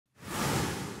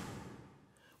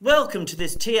Welcome to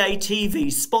this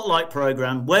TATV Spotlight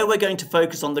programme where we're going to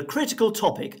focus on the critical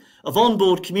topic of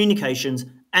onboard communications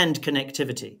and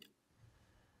connectivity.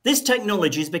 This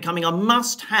technology is becoming a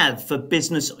must-have for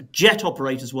business jet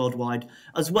operators worldwide,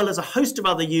 as well as a host of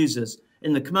other users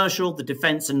in the commercial, the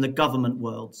defence and the government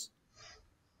worlds.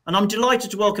 And I'm delighted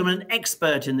to welcome an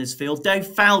expert in this field, Dave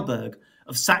Falberg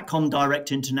of Satcom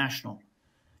Direct International.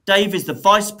 Dave is the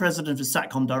Vice President of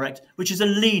Satcom Direct, which is a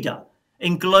leader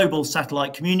in global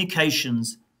satellite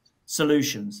communications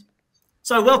solutions.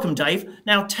 So welcome, Dave.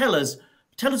 Now tell us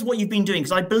what you've been doing,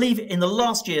 because I believe in the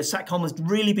last year, Satcom has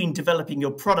really been developing your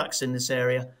products in this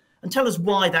area, and tell us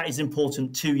why that is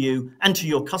important to you and to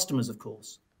your customers, of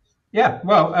course. Yeah,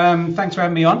 well, thanks for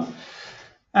having me on.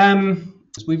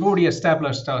 We've already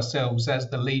established ourselves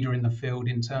as the leader in the field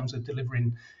in terms of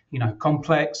delivering,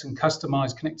 complex and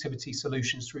customized connectivity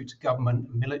solutions through to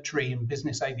government, military and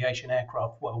business aviation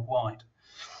aircraft worldwide.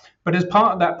 But as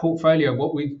part of that portfolio,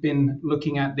 what we've been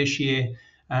looking at this year,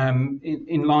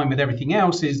 in line with everything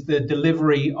else, is the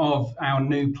delivery of our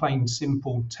new Plain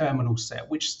Simple terminal set,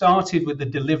 which started with the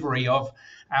delivery of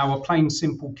our Plain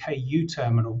Simple KU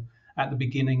terminal at the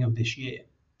beginning of this year.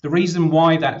 The reason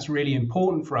why that's really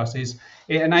important for us is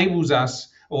it enables us,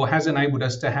 or has enabled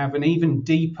us, to have an even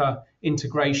deeper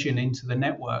integration into the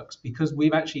networks, because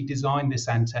we've actually designed this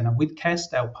antenna with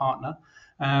KEST, our partner,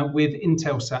 with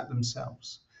Intelsat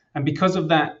themselves. And because of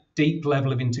that deep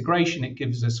level of integration, it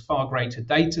gives us far greater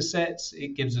data sets,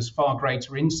 it gives us far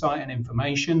greater insight and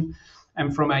information.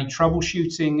 And from a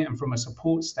troubleshooting and from a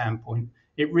support standpoint,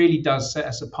 it really does set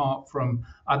us apart from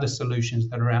other solutions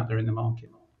that are out there in the market.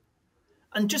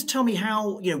 And just tell me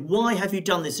why have you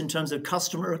done this in terms of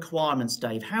customer requirements,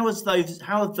 Dave? How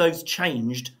have those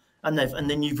changed, and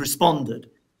then you've responded?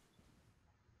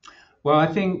 Well, I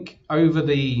think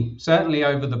certainly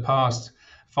over the past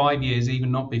 5 years,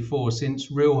 even not before, since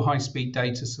real high-speed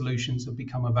data solutions have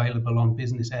become available on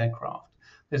business aircraft,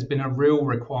 there's been a real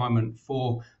requirement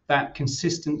for that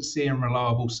consistency and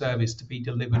reliable service to be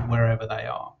delivered wherever they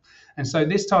are. And so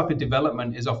this type of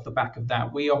development is off the back of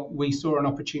that. We saw an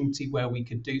opportunity where we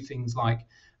could do things like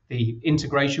the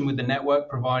integration with the network,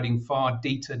 providing far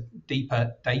deeper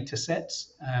data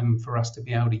sets for us to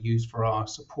be able to use for our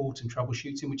support and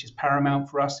troubleshooting, which is paramount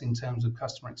for us in terms of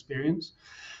customer experience.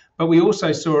 But we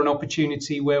also saw an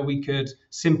opportunity where we could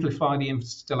simplify the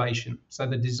installation. So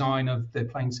the design of the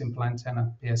Plain Simple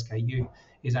antenna, PSKU,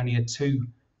 is only a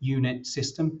 2-unit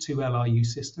system, 2 LRU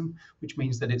system, which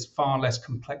means that it's far less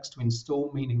complex to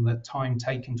install, meaning that time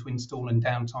taken to install and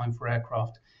downtime for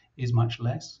aircraft is much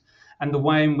less. And the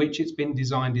way in which it's been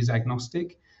designed is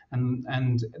agnostic.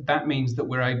 And that means that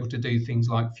we're able to do things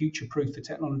like future-proof the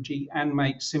technology and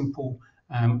make simple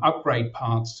upgrade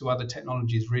paths to other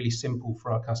technologies really simple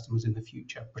for our customers in the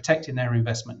future, protecting their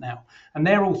investment now. And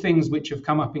they're all things which have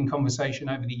come up in conversation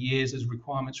over the years as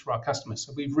requirements for our customers.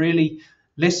 So we've really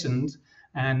listened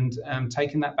and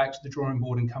taken that back to the drawing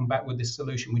board and come back with this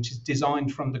solution, which is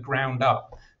designed from the ground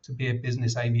up to be a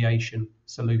business aviation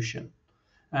solution.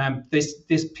 This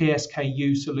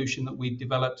PSKU solution that we've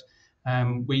developed,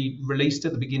 we released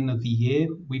at the beginning of the year.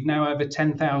 We've now over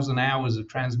 10,000 hours of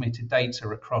transmitted data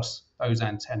across those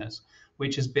antennas,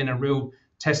 which has been a real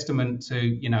testament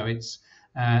to, its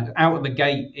out of the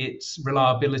gate, its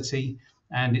reliability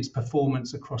and its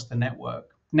performance across the network.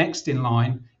 Next in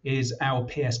line is our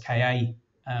PSKA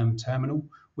terminal,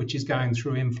 which is going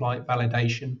through in-flight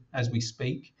validation as we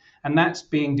speak. And that's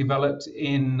being developed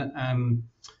in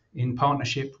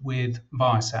partnership with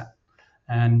Viasat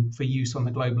and for use on the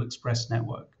Global Express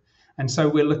network. And so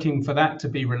we're looking for that to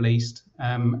be released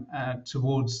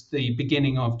towards the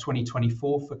beginning of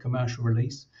 2024 for commercial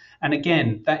release. And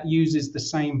again, that uses the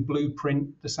same blueprint,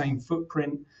 the same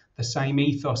footprint, the same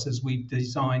ethos as we've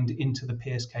designed into the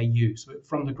PSKU. So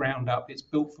from the ground up, it's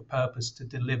built for purpose to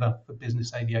deliver for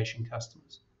business aviation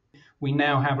customers. We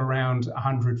now have around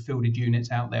 100 fielded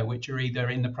units out there, which are either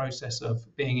in the process of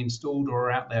being installed or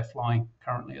are out there flying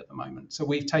currently at the moment. So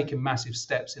we've taken massive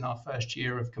steps in our first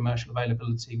year of commercial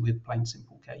availability with Plain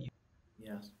Simple KU.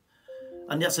 Yes.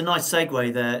 And that's a nice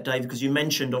segue there, Dave, because you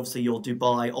mentioned obviously your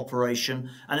Dubai operation.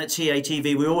 And at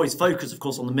TATV, we always focus, of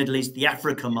course, on the Middle East, the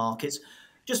Africa markets.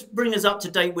 Just bring us up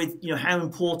to date with how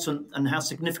important and how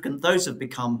significant those have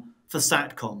become for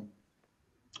Satcom.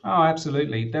 Oh,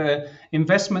 absolutely. The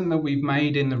investment that we've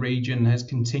made in the region has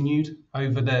continued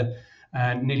over the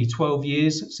nearly 12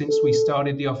 years since we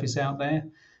started the office out there.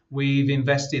 We've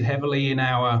invested heavily in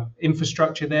our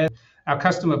infrastructure there. Our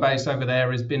customer base over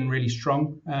there has been really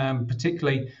strong,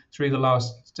 particularly through the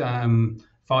last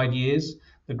 5 years.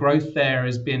 The growth there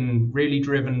has been really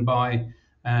driven by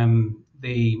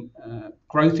the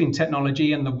growth in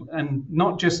technology and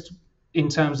not just in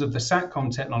terms of the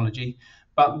Satcom technology,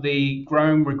 but the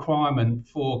growing requirement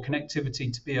for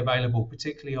connectivity to be available,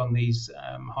 particularly on these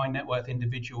high net worth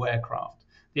individual aircraft.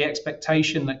 The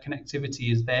expectation that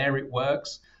connectivity is there, it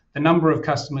works. The number of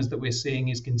customers that we're seeing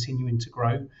is continuing to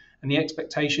grow, and the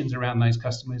expectations around those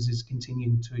customers is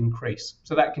continuing to increase.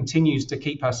 So that continues to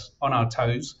keep us on our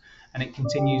toes, and it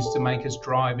continues to make us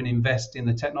drive and invest in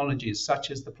the technologies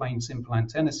such as the Plain Simple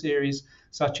Antenna series,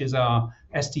 such as our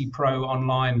ST Pro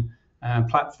online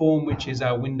platform, which is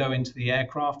our window into the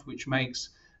aircraft, which makes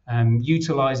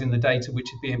utilizing the data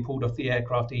which is being pulled off the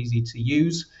aircraft easy to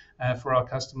use for our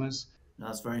customers.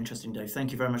 That's very interesting, Dave.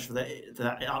 Thank you very much for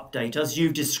that update. As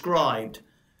you've described,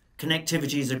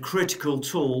 connectivity is a critical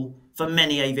tool for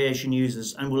many aviation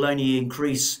users and will only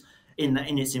increase in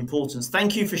its importance.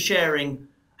 Thank you for sharing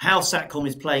how Satcom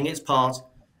is playing its part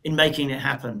in making it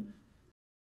happen.